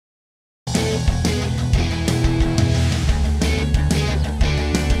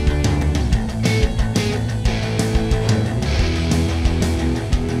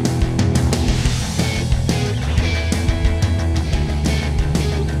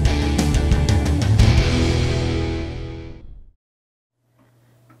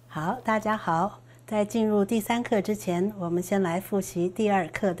大家好。在进入第3课之前，我们先来复习第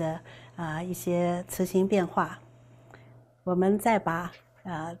2课的一些词形变化。我们再把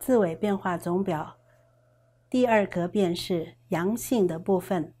字尾变化总表第2格变式阳性的部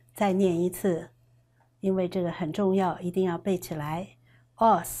分再念一次，因为这个很重要，一定要背起来。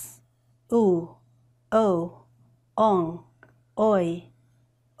os, u, o, on, oi,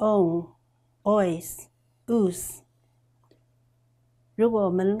 on, ois, us。如果我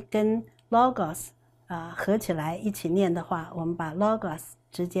们跟 logos 合起来一起念的话，我们把 logos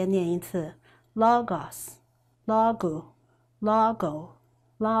直接念一次 logos, logo, logo,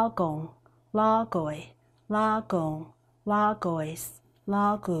 logon, logoi, logon, logois,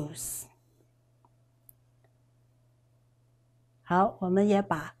 logos。 好，我们也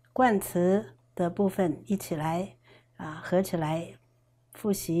把冠词的部分一起来合起来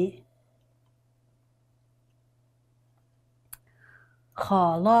复习。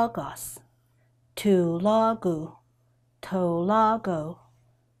ho logos, to logo, to logo,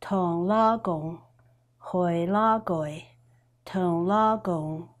 ton logon, hoi logoi, ton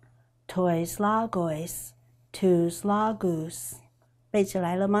logon, tois logois, tus logos。 背起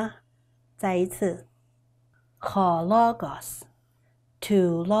来了吗？再一次 ho logos,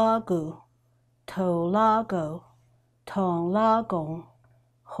 to logo, to logo, ton logon,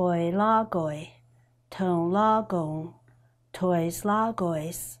 hoi logoi, ton logon, tois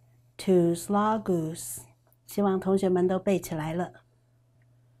logos, tus logos。 希望同学们都背起来了。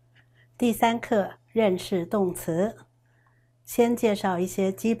第3课认识动词，先介绍一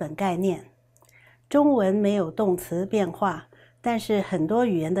些基本概念。中文没有动词变化，但是很多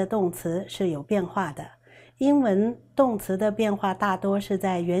语言的动词是有变化的。英文动词的变化大多是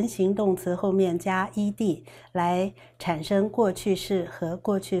在原形动词后面加 ed 来产生过去式和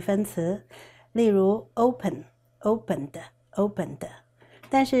过去分词，例如 open, opened, opened。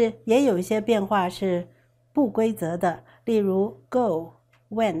 但是也有一些变化是不规则的，例如 go,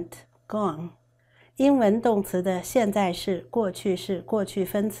 went, gone。 英文动词的现在式、过去式、过去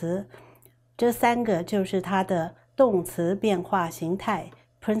分词，这3个就是它的动词变化形态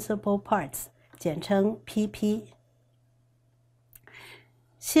principal parts， 简称 PP。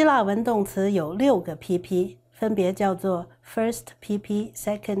 希腊文动词有6个 PP， 分别叫做 first PP,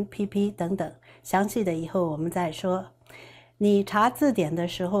 second PP 等等，详细的以后我们再说。你查字典的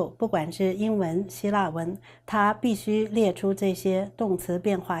时候，不管是英文、希腊文，它必须列出这些动词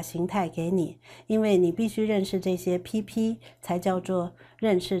变化形态给你，因为你必须认识这些 PP 才叫做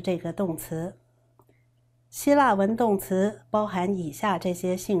认识这个动词。希腊文动词包含以下这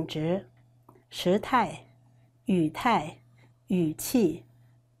些性质：时态、语态、语气，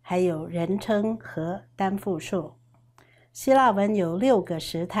还有人称和单复数。希腊文有6个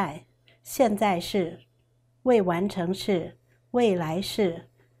时态：现在式、未完成式、未来式、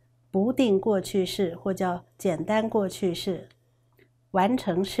不定过去式或叫简单过去式、完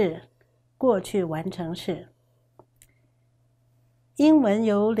成式、过去完成式。英文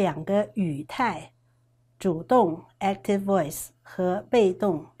有2个语态，主动 active voice 和被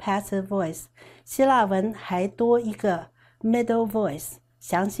动 passive voice。 希腊文还多一个 middle voice，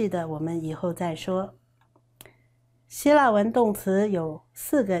 详细的我们以后再说。希腊文动词有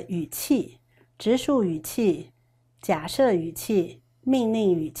4个语气：直述语气、假设语气、命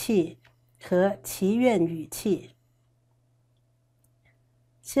令语气和祈愿语气。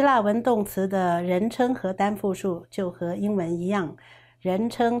希腊文动词的人称和单复数就和英文一样，人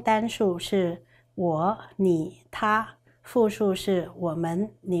称单数是我、你、他，复数是我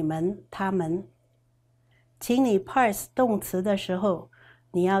们、你们、他们。请你 parse 动词的时候，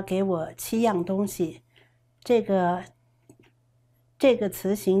你要给我7样东西，这个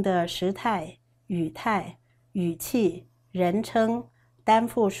词形的时态、语态、语气、人称、单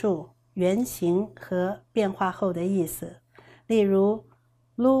复数、原形和变化后的意思。例如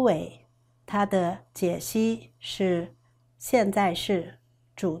Louis， 它的解析是现在式、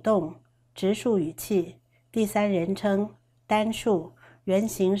主动、直述语气、第3人称、单数，原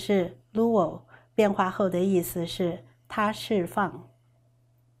形是 Luo， 变化后的意思是他释放。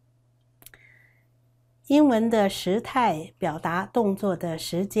英文的时态表达动作的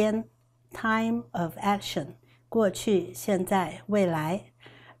时间 time of action， 过去、现在、未来。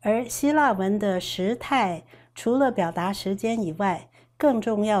而希腊文的时态除了表达时间以外，更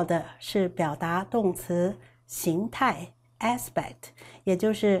重要的是表达动词形态 aspect， 也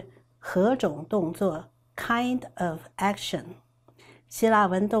就是何种动作 kind of action。 希腊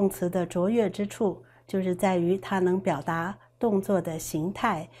文动词的卓越之处就是在于它能表达动作的形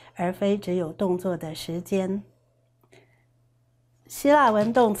态，而非只有动作的时间。希腊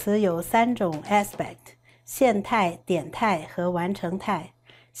文动词有3种 aspect， 现态、点态和完成态。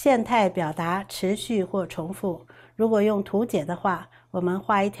现态表达持续或重复。如果用图解的话，我们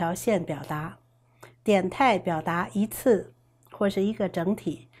画一条线表达。点态表达一次或是一个整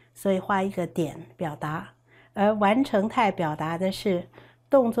体，所以画一个点表达。而完成态表达的是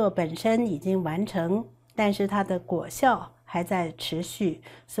动作本身已经完成，但是它的果效还在持续，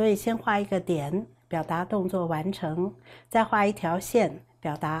所以先画一个点表达动作完成，再画一条线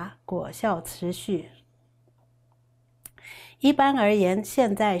表达果效持续。一般而言，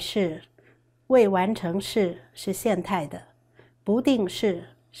现在式、未完成式是现态的，不定式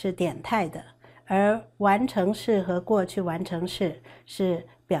是点态的，而完成式和过去完成式是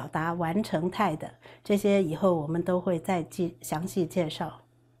表达完成态的。这些以后我们都会再详细介绍。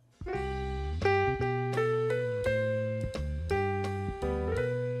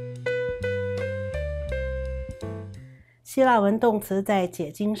希腊文动词在解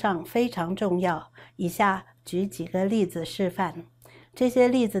经上非常重要，以下举几个例子示范。这些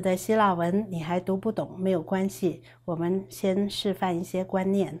例子的希腊文你还读不懂没有关系，我们先示范一些观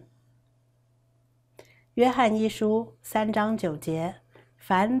念。约翰一书3章9节，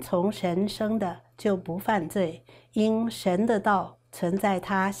凡从神生的就不犯罪，因神的道存在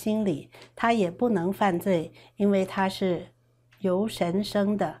他心里，他也不能犯罪，因为他是由神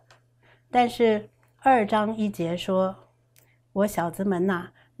生的。但是2章1节说，我小子们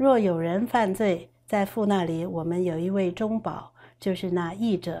哪，若有人犯罪，在父那里我们有一位中保，就是那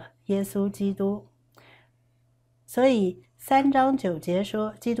义者耶稣基督。所以3章9节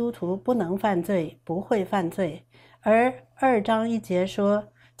说基督徒不能犯罪，不会犯罪，而2章1节说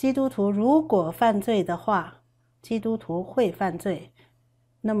基督徒如果犯罪的话，基督徒会犯罪。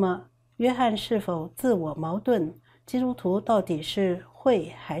那么约翰是否自我矛盾？基督徒到底是会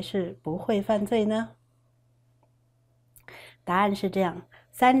还是不会犯罪呢？答案是这样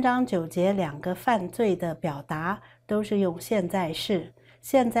，3章9节2个犯罪的表达都是用现在式。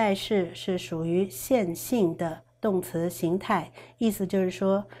现在式是属于现性的动词形态，意思就是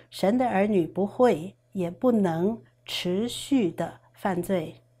说，神的儿女不会也不能持续的犯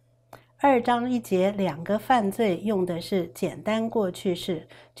罪。2章1节2个犯罪用的是简单过去式，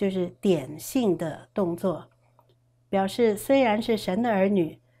就是点性的动作，表示虽然是神的儿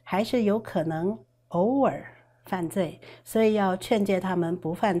女，还是有可能偶尔犯罪，所以要劝诫他们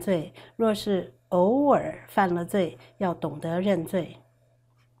不犯罪。若是偶尔犯了罪，要懂得认罪。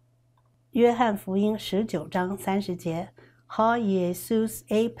约翰福音19章30节 ，Ho Jesus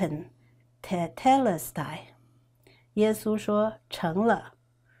apen tetelestai， 耶稣说成了。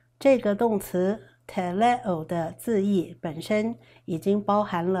这个动词 teleo 的字义本身已经包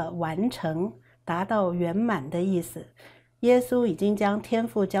含了完成、达到圆满的意思。耶稣已经将天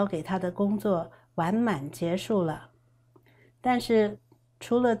父交给他的工作完满结束了。但是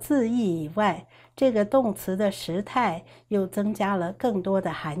除了字义以外，这个动词的时态又增加了更多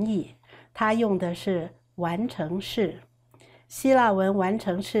的含义。它用的是完成式。希腊文完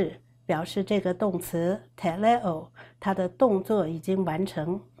成式表示这个动词 teleo， 它的动作已经完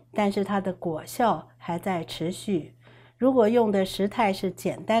成，但是它的果效还在持续。如果用的时态是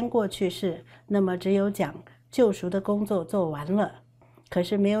简单过去式，那么只有讲救赎的工作做完了，可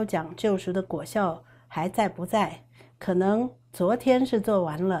是没有讲救赎的果效还在不在。可能昨天是做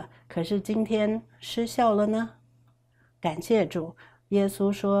完了，可是今天失效了呢？感谢主，耶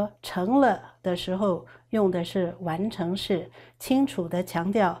稣说成了的时候用的是完成式，清楚地强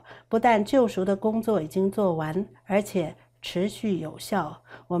调不但救赎的工作已经做完，而且持续有效。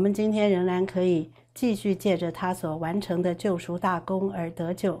我们今天仍然可以继续借着他所完成的救赎大功而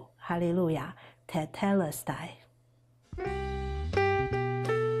得救。哈利路亚 tetelestai。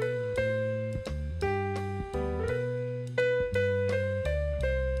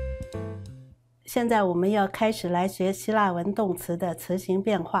 现在我们要开始来学希腊文动词的词形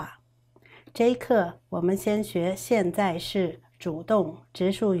变化。这一课我们先学现在式主动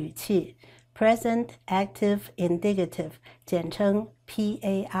直述语气 Present Active Indicative， 简称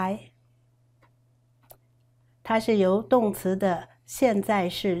PAI。 它是由动词的现在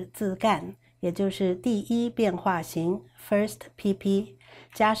式字干，也就是第一变化型 First PP，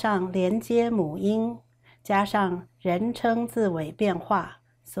 加上连接母音，加上人称字尾变化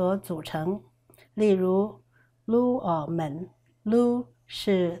所组成。例如 lu or men， lu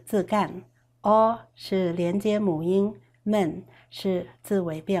是字干， or 是连接母音， men 是字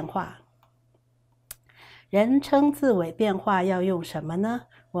尾变化。人称字尾变化要用什么呢？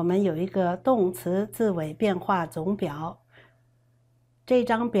我们有一个动词字尾变化总表，这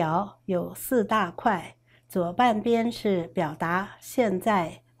张表有4大块，左半边是表达现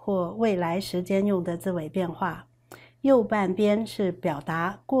在或未来时间用的字尾变化，右半边是表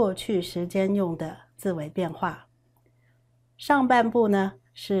达过去时间用的字尾变化。上半部呢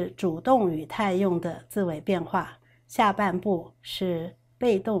是主动语态用的字尾变化，下半部是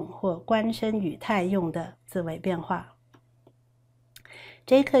被动或官声语态用的字尾变化。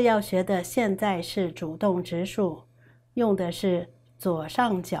这一课要学的现在式主动直述，用的是左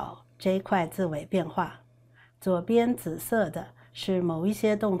上角这一块字尾变化。左边紫色的是某一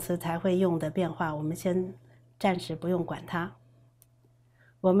些动词才会用的变化，我们先暂时不用管它。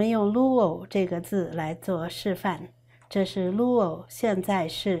我们用 luo 这个字来做示范，这是 luo 现在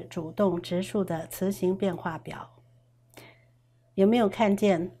式主动直述的词形变化表。有没有看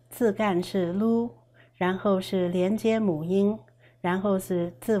见字干是 lu， 然后是连接母音，然后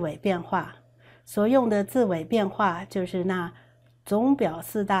是字尾变化，所用的字尾变化就是那总表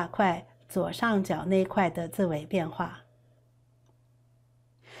4大块左上角那块的字尾变化。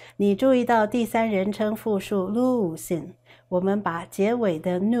你注意到第三人称复数 luusin， 我们把结尾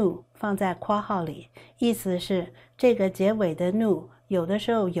的 nu 放在括号里，意思是这个结尾的 nu 有的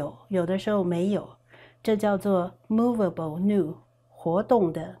时候有，有的时候没有，这叫做 movable nu， 活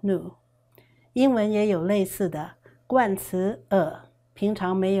动的 nu。 英文也有类似的冠词 a， 平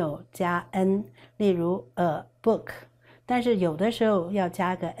常没有加 n， 例如 a book， 但是有的时候要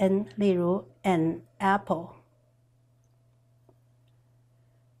加个 n， 例如 an apple。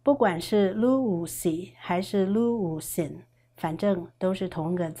 不管是 luusi 还是 luusin， 反正都是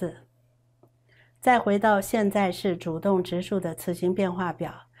同个字。再回到现在式主动直述的词形变化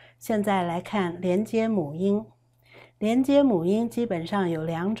表，现在来看连接母音。连接母音基本上有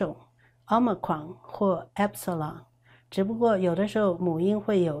2种， omicron 或 epsilon， 只不过有的时候母音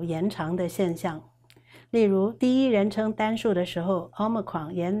会有延长的现象。例如第一人称单数的时候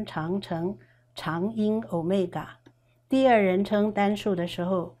omicron 延长成长音 omega， 第二人称单数的时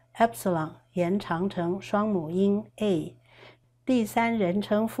候 epsilon 延长成双母音 a， 第三人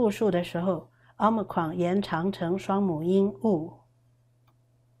称复数的时候 omicron 延长成双母音 u。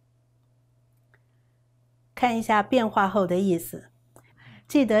 看一下变化后的意思。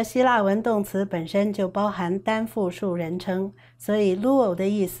记得希腊文动词本身就包含单复数人称，所以 luo 的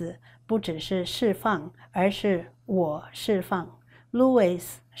意思不只是释放，而是我释放。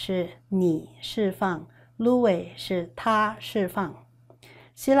 luis 是你释放， lui 是他释放。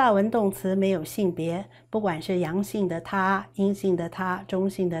希腊文动词没有性别，不管是阳性的他、阴性的他、中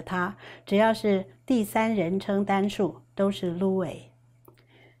性的他，只要是第三人称单数都是 lui。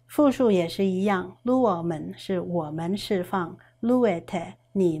 复数也是一样， luomen 是我们释放， luete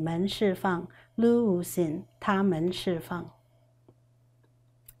你们释放， luusin 他们释放。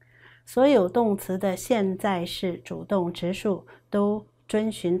所有动词的现在式主动直述都遵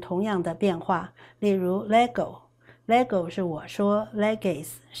循同样的变化，例如 lego 是我说，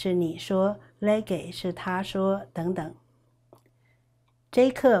 legis 是你说， lege 是他说，等等。这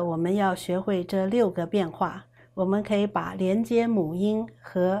一课我们要学会这6个变化，我们可以把连接母音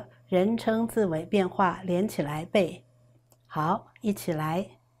和人称字尾变化连起来背。好，一起来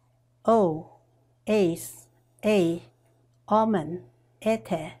o, as, a, omen,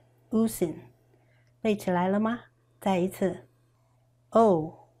 ete, usin， 背起来了吗？再一次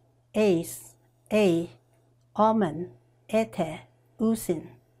o, as, a, omen, ete, usin。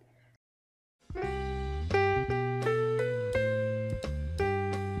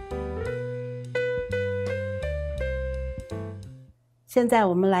 现在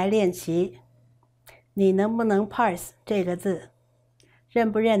我们来练习，你能不能 parse 这个字？认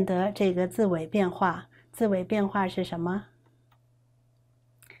不认得这个字尾变化？字尾变化是什么？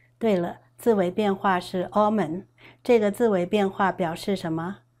对了，字尾变化是 omen。 这个字尾变化表示什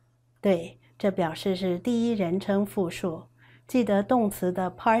么？对，这表示是第一人称复数。记得动词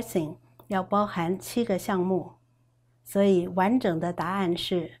的 parsing 要包含7个项目，所以完整的答案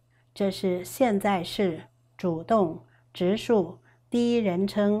是，这是现在式主动直述第一人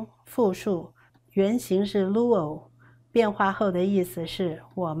称复数，原型是 luo， 变化后的意思是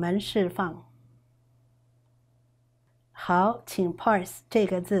我们释放。好，请 parse 这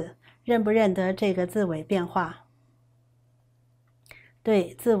个字，认不认得这个字尾变化？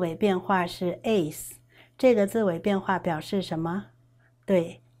对，字尾变化是 as。 这个字尾变化表示什么？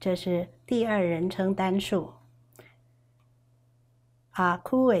对，这是第二人称单数。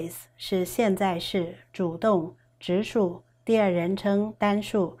acoues 是现在式主动直述第二人称单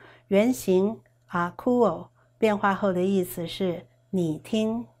数，原型 acouo， 变化后的意思是你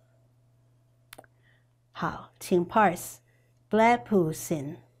听。好，请 parse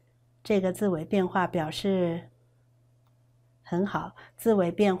blepusin， 这个字尾变化表示很好，字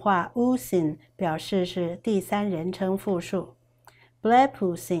尾变化 usin 表示是第三人称复数。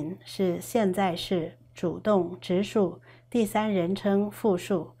blepusin 是现在式主动直述第三人称复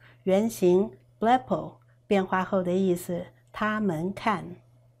数，原型 blepo， 变化后的意思他们看。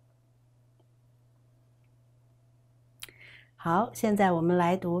好，现在我们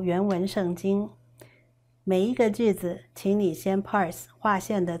来读原文圣经。每一个句子，请你先 parse 划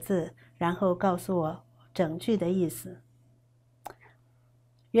线的字，然后告诉我整句的意思。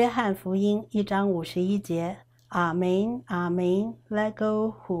约翰福音1章51节 Amen, Amen,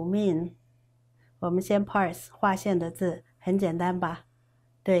 Lego who mean。 我们先 parse 划线的字，很简单吧？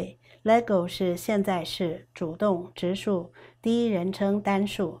对， Lego 是现在式主动直述第一人称单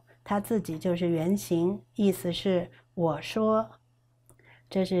数，它自己就是原形，意思是我说。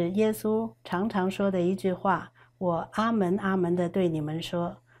这是耶稣常常说的一句话，我阿门阿门的对你们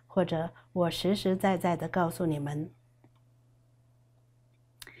说，或者我实实在在的告诉你们。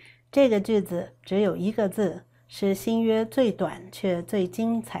这个句子只有一个字，是新约最短却最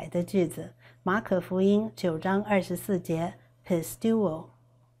精彩的句子。马可福音9章24节 Pistuo，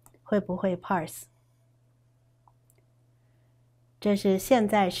 会不会 parse？ 这是现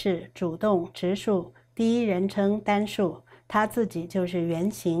在式主动直述第一人称单数，它自己就是原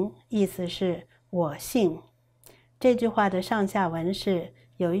形，意思是我信。这句话的上下文是，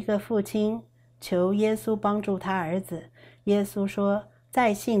有一个父亲求耶稣帮助他儿子，耶稣说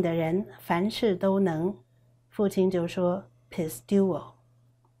在信的人凡事都能，父亲就说 Pistuo。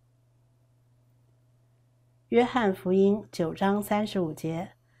 约翰福音9章35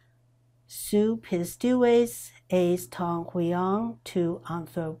节 Su pistues eis ton huion tu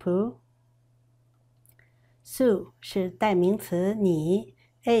anthropu。 Su 是代名词你，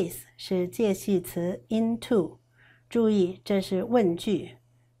 eis 是介系词 into。 注意，这是问句。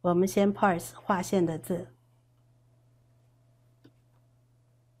我们先 parse 划线的字。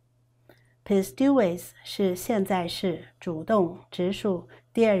Pistues 是现在式主动直述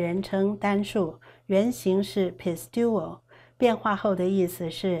第二人称单数，原形是 Pistuo， 变化后的意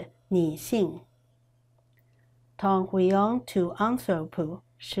思是你信。Ton huion tu anthropu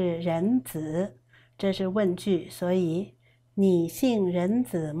是人子，这是问句，所以你信人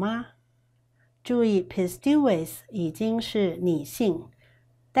子吗？注意 Pistues 已经是你信，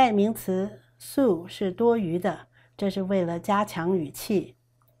代名词 su 是多余的，这是为了加强语气。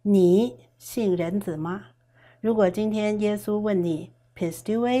你信人子吗？如果今天耶稣问你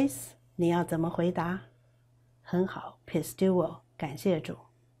Pistues， 你要怎么回答？很好 Pistuo， 感谢主。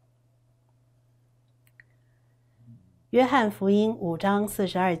约翰福音5章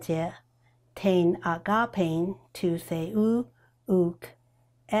42节 Ten agapein to theu uk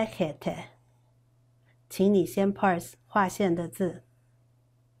ekete。 请你先 parse 划线的字。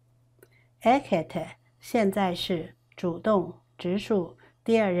 ekete 现在式主动直述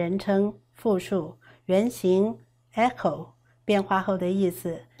第二人称复数，原形 echo， 变化后的意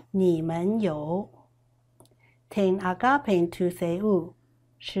思你们有。 Ten agapein to theu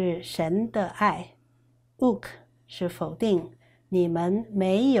是神的爱， uk 是否定，你们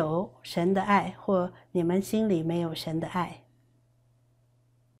没有神的爱，或你们心里没有神的爱。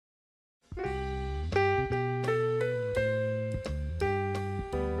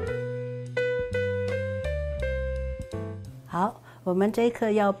好，我们这一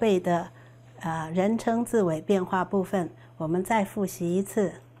课要背的人称字尾变化部分，我们再复习一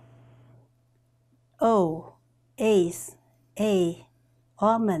次。O, eis, a,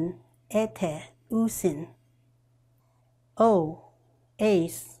 omen, ete, usin。 O,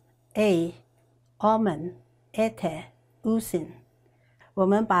 eis, a, omen, ete, usin。 我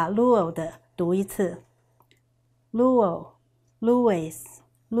们把 luo 的读一次。 luo, lues,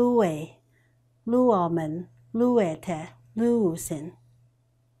 lue, luomen, luete, luusin。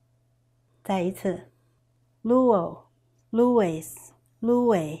 再一次 luo, lues,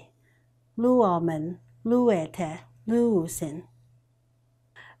 lue, luomen, luete, luusin。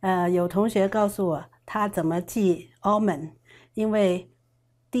 有同学告诉我他怎么记 omen， 因为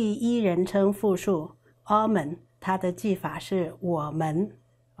第一人称复数 omen 它的记法是我们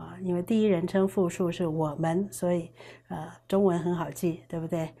因为第一人称复数是我们，所以中文很好记，对不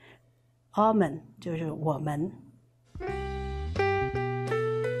对？ omen 就是我们。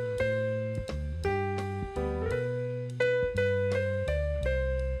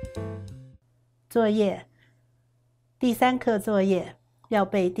作业，第3课作业要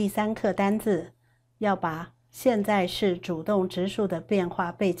背第3课单字，要把现在式主动直述的变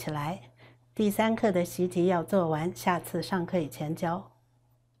化背起来。第3课的习题要做完，下次上课以前交。